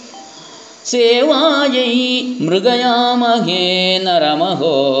ಸೇವಾಯೈ ಮೃಗಯಾಮಹೇ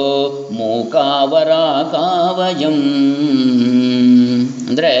ನರಮಹೋ ಮೂಕಾವರಾಕಾವಯಂ.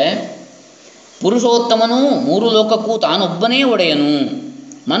 ಅಂದರೆ ಪುರುಷೋತ್ತಮನು 3 ಲೋಕಕ್ಕೂ ತಾನೊಬ್ಬನೇ ಒಡೆಯನು,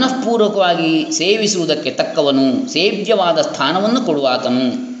 ಮನಃಪೂರ್ವಕವಾಗಿ ಸೇವಿಸುವುದಕ್ಕೆ ತಕ್ಕವನು, ಸೇವ್ಯವಾದ ಸ್ಥಾನವನ್ನು ಕೊಡುವಾತನು.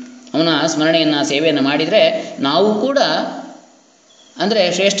 ಅವನ ಸ್ಮರಣೆಯನ್ನು ಸೇವೆಯನ್ನು ಮಾಡಿದರೆ ನಾವು ಕೂಡ ಅಂದರೆ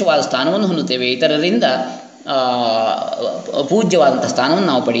ಶ್ರೇಷ್ಠವಾದ ಸ್ಥಾನವನ್ನು ಹೊಂದುತ್ತೇವೆ, ಇತರರಿಂದ ಪೂಜ್ಯವಾದಂಥ ಸ್ಥಾನವನ್ನು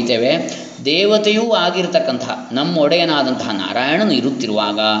ನಾವು ಪಡೀತೇವೆ. ದೇವತೆಯೂ ಆಗಿರತಕ್ಕಂತಹ ನಮ್ಮ ಒಡೆಯನಾದಂತಹ ನಾರಾಯಣನು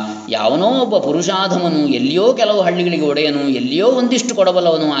ಇರುತ್ತಿರುವಾಗ ಯಾವನೋ ಒಬ್ಬ ಪುರುಷಾಧಮನು, ಎಲ್ಲಿಯೋ ಕೆಲವು ಹಳ್ಳಿಗಳಿಗೆ ಒಡೆಯನು, ಎಲ್ಲಿಯೋ ಒಂದಿಷ್ಟು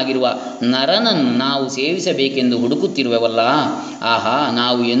ಕೊಡಬಲ್ಲವನು ಆಗಿರುವ ನರನನ್ನು ನಾವು ಸೇವಿಸಬೇಕೆಂದು ಹುಡುಕುತ್ತಿರುವೆವಲ್ಲ, ಆಹಾ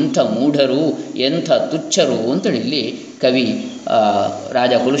ನಾವು ಎಂಥ ಮೂಢರು, ಎಂಥ ತುಚ್ಛರು ಅಂತೇಳಿ ಇಲ್ಲಿ ಕವಿ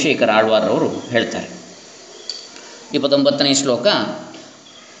ರಾಜ ಕುಲಶೇಖರ ಆಳ್ವಾರವರು ಹೇಳ್ತಾರೆ. 29ನೇ ಶ್ಲೋಕ.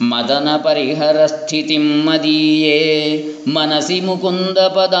 ಮದನ ಪರಿಹರ ಸ್ಥಿತಿಂ ಮದೀಯೇ ಮನಸಿ ಮುಕುಂದ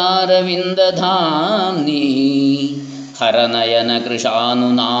ಪದಾರವಿಂದಧಾಮ್ನಿ ಹರನಯನ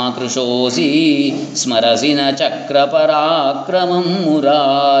ಕೃಶಾನುನಾಕೃಶೋಸಿ ಸ್ಮರಸಿ ನ ಚಕ್ರ ಪರಾಕ್ರಮಂ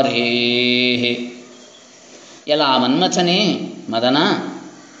ಮುರಾರೇ. ಎಲ್ಲ ಮನ್ಮಥನೇ ಮದನ,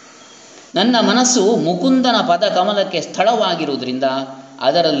 ನನ್ನ ಮನಸ್ಸು ಮುಕುಂದನ ಪದ ಕಮಲಕ್ಕೆ ಸ್ಥಳವಾಗಿರುವುದರಿಂದ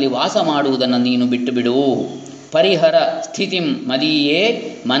ಅದರಲ್ಲಿ ವಾಸ ಮಾಡುವುದನ್ನು ನೀನು ಬಿಟ್ಟು ಬಿಡು. ಪರಿಹರ ಸ್ಥಿತಿಂ ಮದೀಯೇ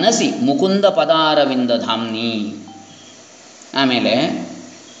ಮನಸಿ ಮುಕುಂದ ಪದಾರವಿಂದ ಧಾಮ್ನಿ. ಆಮೇಲೆ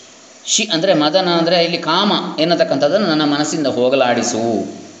ಅಂದರೆ ಮದನ ಅಂದರೆ ಇಲ್ಲಿ ಕಾಮ ಎನ್ನತಕ್ಕಂಥದ್ದನ್ನು ನನ್ನ ಮನಸ್ಸಿಂದ ಹೋಗಲಾಡಿಸು.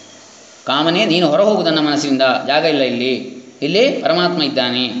 ಕಾಮನೇ ನೀನು ಹೊರ ಹೋಗು ನನ್ನ ಮನಸ್ಸಿಂದ, ಜಾಗ ಇಲ್ಲ ಇಲ್ಲಿ, ಇಲ್ಲಿ ಪರಮಾತ್ಮ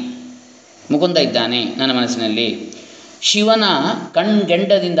ಇದ್ದಾನೆ, ಮುಕುಂದ ಇದ್ದಾನೆ ನನ್ನ ಮನಸ್ಸಿನಲ್ಲಿ. ಶಿವನ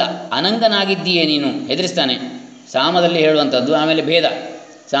ಕಣ್ಗೆಂಡದಿಂದ ಅನಂಗನಾಗಿದ್ದೀಯೇ ನೀನು, ಹೆದರಿಸ್ತಾನೆ ಸಾಮದಲ್ಲಿ ಹೇಳುವಂಥದ್ದು. ಆಮೇಲೆ ಭೇದ,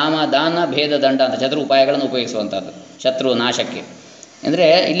 ಸಾಮ ದಾನ ಭೇದ ದಂಡ ಅಂತ ಚತುರ್ ಉಪಾಯಗಳನ್ನು ಉಪಯೋಗಿಸುವಂಥದ್ದು ಶತ್ರು ನಾಶಕ್ಕೆ. ಅಂದರೆ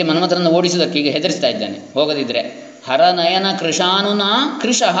ಇಲ್ಲಿ ಮನ್ಮಥನನ್ನು ಓಡಿಸುವುದಕ್ಕೆ ಈಗ ಹೆದರಿಸ್ತಾ ಇದ್ದಾನೆ ಹೋಗದಿದ್ದರೆ. ಹರನಯನ ಕೃಶಾನುನಾ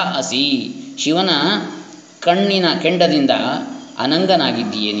ಕೃಶಃ ಅಸಿ, ಶಿವನ ಕಣ್ಣಿನ ಕೆಂಡದಿಂದ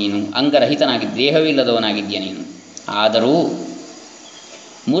ಅನಂಗನಾಗಿದ್ದೀಯೆ ನೀನು, ಅಂಗರಹಿತನಾಗಿದ್ದ ದೇಹವಿಲ್ಲದವನಾಗಿದ್ದೀಯ ನೀನು. ಆದರೂ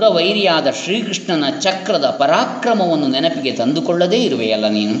ಮುರವೈರಿಯಾದ ಶ್ರೀಕೃಷ್ಣನ ಚಕ್ರದ ಪರಾಕ್ರಮವನ್ನು ನೆನಪಿಗೆ ತಂದುಕೊಳ್ಳದೇ ಇರುವೆಯಲ್ಲ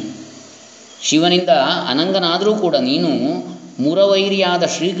ನೀನು. ಶಿವನಿಂದ ಅನಂಗನಾದರೂ ಕೂಡ ನೀನು ಮುರವೈರಿಯಾದ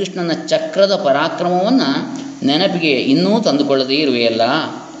ಶ್ರೀಕೃಷ್ಣನ ಚಕ್ರದ ಪರಾಕ್ರಮವನ್ನು ನೆನಪಿಗೆ ಇನ್ನೂ ತಂದುಕೊಳ್ಳದೇ ಇರುವೆಯಲ್ಲ.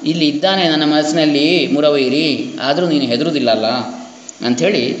 ಇಲ್ಲಿ ಇದ್ದಾನೆ ನನ್ನ ಮನಸ್ಸಿನಲ್ಲಿ ಮುರವೈರಿ, ಆದರೂ ನೀನು ಹೆದರುವುದಿಲ್ಲಲ್ಲ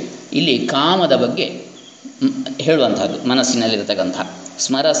ಅಂಥೇಳಿ ಇಲ್ಲಿ ಕಾಮದ ಬಗ್ಗೆ ಹೇಳುವಂಥದ್ದು ಮನಸ್ಸಿನಲ್ಲಿರತಕ್ಕಂಥ.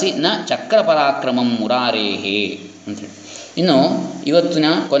 ಸ್ಮರಸಿ ನ ಚಕ್ರ ಪರಾಕ್ರಮಂ ಮುರಾರೇಹೇ ಅಂಥೇಳಿ. ಇನ್ನು ಇವತ್ತಿನ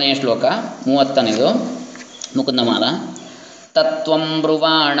ಕೊನೆಯ ಶ್ಲೋಕ 30ನೇದು ಮುಕುಂದಮಾಲ. ತತ್ವಂ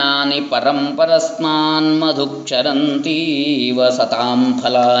ಬ್ರುವಾಣಾನಿ ಪರಂಪರಸ್ಮಾನ್ ಮಧುಕ್ಷರಂತೀವ ಸತಾಂ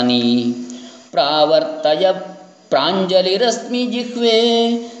ಫಲಾನಿ ಪ್ರಾವರ್ತಯ ಪ್ರಾಂಜಲಿರಸ್ಮಿ ಜಿಹ್ವೆ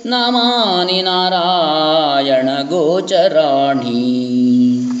ನಾಮಾನಿ ನಾರಾಯಣ ಗೋಚರಾಣಿ.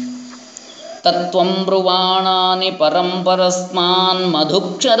 ತತ್ವಂ ಬ್ರುವಾಣಾನಿ ಪರಂಪರಸ್ಮಾನ್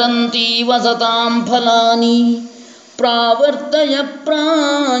ಮಧುಕ್ಷರಂತೀವ ಸತಾಂ ಫಲಾನಿ ಪ್ರಾವರ್ತಯ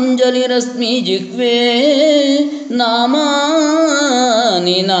ಪ್ರಾಂಜಲಿರಸ್ಮಿ ಜಿಹ್ವೆ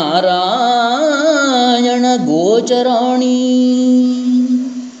ನಾಮಾನಿ ನಾರಾಯಣ ಗೋಚರಾಣಿ.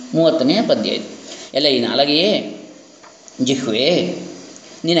 30ನೇ ಪದ್ಯ ಇದು. ಎಲ್ಲ ಈ ನಾಲಗೆಯೇ ಜಿಹ್ವೆ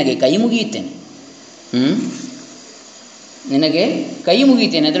ನಿನಗೆ ಕೈ ಮುಗಿಯುತ್ತೇನೆ, ನಿನಗೆ ಕೈ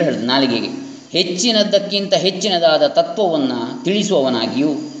ಮುಗಿಯುತ್ತೇನೆ ಅಂತ ಹೇಳಿದ್ರು. ನಾಲಿಗೆಗೆ ಹೆಚ್ಚಿನದ್ದಕ್ಕಿಂತ ಹೆಚ್ಚಿನದಾದ ತತ್ವವನ್ನು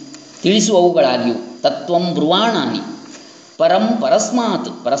ತಿಳಿಸುವವನಾಗಿಯೂ ತಿಳಿಸುವವುಗಳಾಗಿಯೂ. ತತ್ವಂ ಬ್ರುವಾಣಾನಿ ಪರಂ ಪರಸ್ಮಾತ್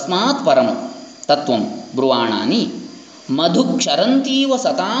ಪರಸ್ಮಾತ್ ಪರಂ ತತ್ವಂ ಬ್ರುವಾಣಾನಿ ಮಧುಕ್ಷರಂತೀವ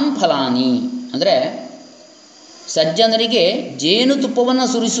ಸತಾಂ ಫಲಾನಿ. ಅಂದರೆ ಸಜ್ಜನರಿಗೆ ಜೇನುತುಪ್ಪವನ್ನು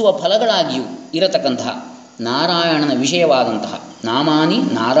ಸುರಿಸುವ ಫಲಗಳಾಗಿಯೂ ಇರತಕ್ಕಂತಹ ನಾರಾಯಣನ ವಿಷಯವಾದಂತಹ ನಾಮಾನಿ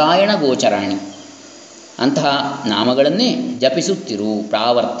ನಾರಾಯಣ ಗೋಚರಾಣಿ, ಅಂತಹ ನಾಮಗಳನ್ನೇ ಜಪಿಸುತ್ತಿರು.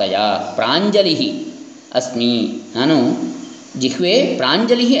 ಪ್ರಾವರ್ತಯ ಪ್ರಾಂಜಲಿ ಅಸ್ಮಿ, ನಾನು ಜಿಹ್ವೆ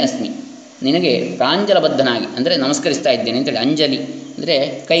ಪ್ರಾಂಜಲಿ ಅಸ್ಮಿ, ನಿನಗೆ ಪ್ರಾಂಜಲಬದ್ಧನಾಗಿ ಅಂದರೆ ನಮಸ್ಕರಿಸ್ತಾ ಇದ್ದೇನೆ ಅಂತೇಳಿ. ಅಂಜಲಿ ಅಂದರೆ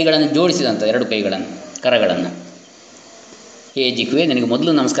ಕೈಗಳನ್ನು ಜೋಡಿಸಿದಂಥ 2 ಕೈಗಳನ್ನು ಕರಗಳನ್ನು. ಹೇ ಜಿಹ್ವೆ, ನಿನಗೆ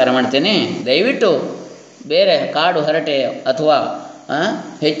ಮೊದಲು ನಮಸ್ಕಾರ ಮಾಡ್ತೇನೆ, ದಯವಿಟ್ಟು ಬೇರೆ ಕಾಡು ಹರಟೆ ಅಥವಾ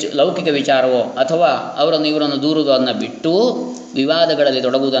ಹೆಚ್ಚು ಲೌಕಿಕ ವಿಚಾರವೋ ಅಥವಾ ಅವರನ್ನು ಇವರನ್ನು ದೂರುವುದನ್ನು ಬಿಟ್ಟು ವಿವಾದಗಳಲ್ಲಿ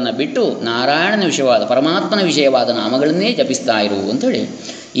ತೊಡಗುವುದನ್ನು ಬಿಟ್ಟು ನಾರಾಯಣನ ವಿಷಯವಾದ ಪರಮಾತ್ಮನ ವಿಷಯವಾದ ನಾಮಗಳನ್ನೇ ಜಪಿಸ್ತಾ ಇರು ಅಂಥೇಳಿ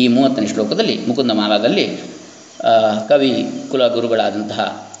ಈ 30ನೇ ಶ್ಲೋಕದಲ್ಲಿ ಮುಕುಂದಮಾಲಾದಲ್ಲಿ ಕವಿ ಕುಲಗುರುಗಳಾದಂತಹ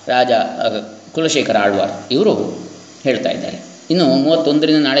ರಾಜ ಕುಲಶೇಖರ ಆಳ್ವಾರ್ ಇವರು ಹೇಳ್ತಾ ಇದ್ದಾರೆ. ಇನ್ನು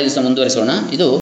 31ರಿಂದ ನಾಳೆ ದಿವಸ ಮುಂದುವರಿಸೋಣ. ಇದು